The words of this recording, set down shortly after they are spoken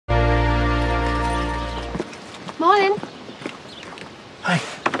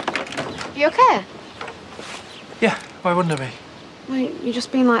You okay? Yeah, why wouldn't I be? Well, you're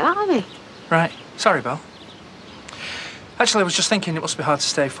just being like that, have you? Right. Sorry, Belle. Actually, I was just thinking it must be hard to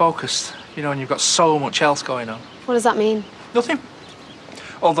stay focused, you know, when you've got so much else going on. What does that mean? Nothing.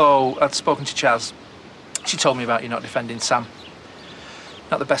 Although I'd spoken to Chaz. She told me about you not defending Sam.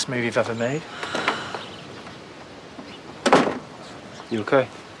 Not the best move you've ever made. You okay?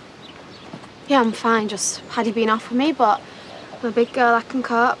 Yeah, I'm fine. Just Paddy being off with me, but I'm a big girl. I can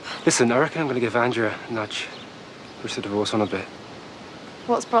cope. Listen, I reckon I'm going to give Andrea a nudge. Push the divorce on a bit.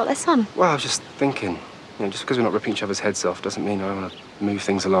 What's brought this on? Well, I was just thinking, you know, just because we're not ripping each other's heads off doesn't mean I want to move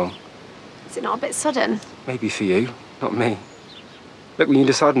things along. Is it not a bit sudden? Maybe for you, not me. Look, when you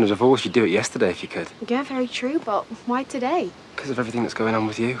decided on a divorce, you'd do it yesterday if you could. Yeah, very true, but why today? Because of everything that's going on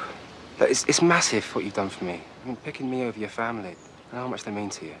with you. Look, it's massive what you've done for me. I mean, picking me over your family and how much they mean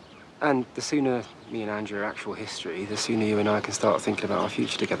to you. And the sooner me and Andrea are actual history, the sooner you and I can start thinking about our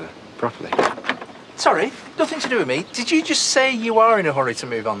future together, properly. Sorry, nothing to do with me. Did you just say you are in a hurry to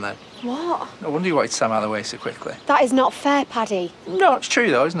move on then? What? No wonder you wanted Sam out of the way so quickly. That is not fair, Paddy. No, it's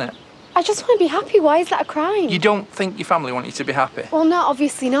true though, isn't it? I just want to be happy. Why is that a crime? You don't think your family want you to be happy? Well, no,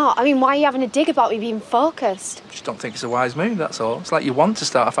 obviously not. I mean, why are you having a dig about me being focused? Just don't think it's a wise move, that's all. It's like you want to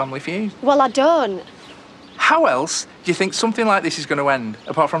start a family feud. Well, I don't. How else do you think something like this is going to end,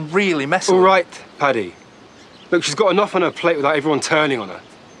 apart from really messing All with right, Paddy. Look, she's got enough on her plate without everyone turning on her.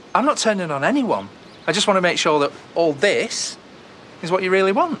 I'm not turning on anyone. I just want to make sure that all this is what you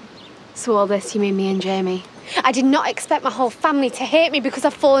really want. So all this, you mean me and Jamie? I did not expect my whole family to hate me because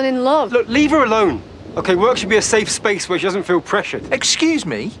I've fallen in love. Look, leave her alone. Okay, work should be a safe space where she doesn't feel pressured. Excuse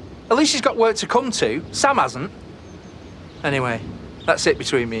me? At least she's got work to come to. Sam hasn't. Anyway, that's it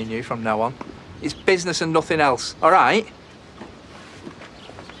between me and you from now on. It's business and nothing else, all right?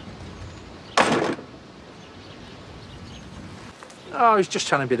 Oh, he's just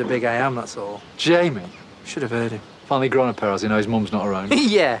trying to be the big I am, that's all. Jamie? Should have heard him. Finally grown a pair, as he knows his mum's not around.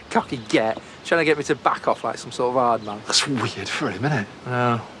 Yeah, cocky get. Trying to get me to back off like some sort of hard man. That's weird for him, isn't it?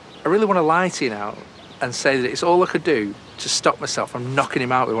 No. I really want to lie to you now and say that it's all I could do to stop myself from knocking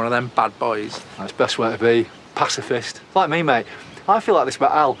him out with one of them bad boys. That's the best way to be. Pacifist. Like me, mate. I feel like this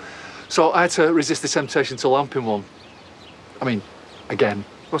about Al. So I had to resist the temptation to lamp him one. I mean, again.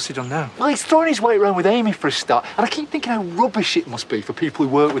 What's he done now? Well, he's throwing his weight around with Amy for a start, and I keep thinking how rubbish it must be for people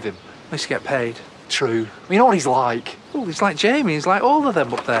who work with him. At least get paid. True. You know what he's like? Oh, he's like Jamie. He's like all of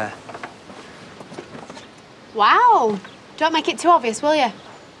them up there. Wow. Don't make it too obvious, will you?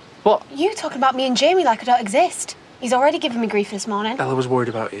 What? You talking about me and Jamie like I don't exist. He's already given me grief this morning. Ella was worried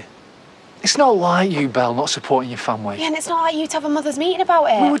about you. It's not like you, Belle, not supporting your family. Yeah, and it's not like you to have a mother's meeting about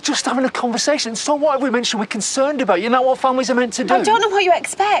it. We were just having a conversation. So what have we mentioned we're concerned about? You know what families are meant to do? I don't know what you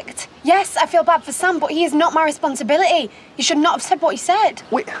expect. Yes, I feel bad for Sam, but he is not my responsibility. You should not have said what you said.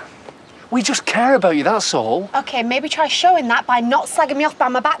 We just care about you, that's all. OK, maybe try showing that by not slagging me off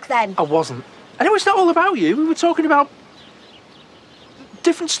behind my back then. I wasn't. Anyway, it's not all about you. We were talking about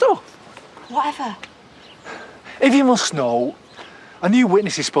different stuff. Whatever. If you must know, a new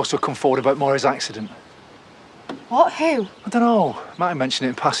witness is supposed to have come forward about Maureen's accident. What? Who? I don't know. Might have mentioned it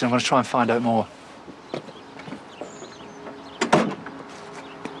in passing. I'm going to try and find out more.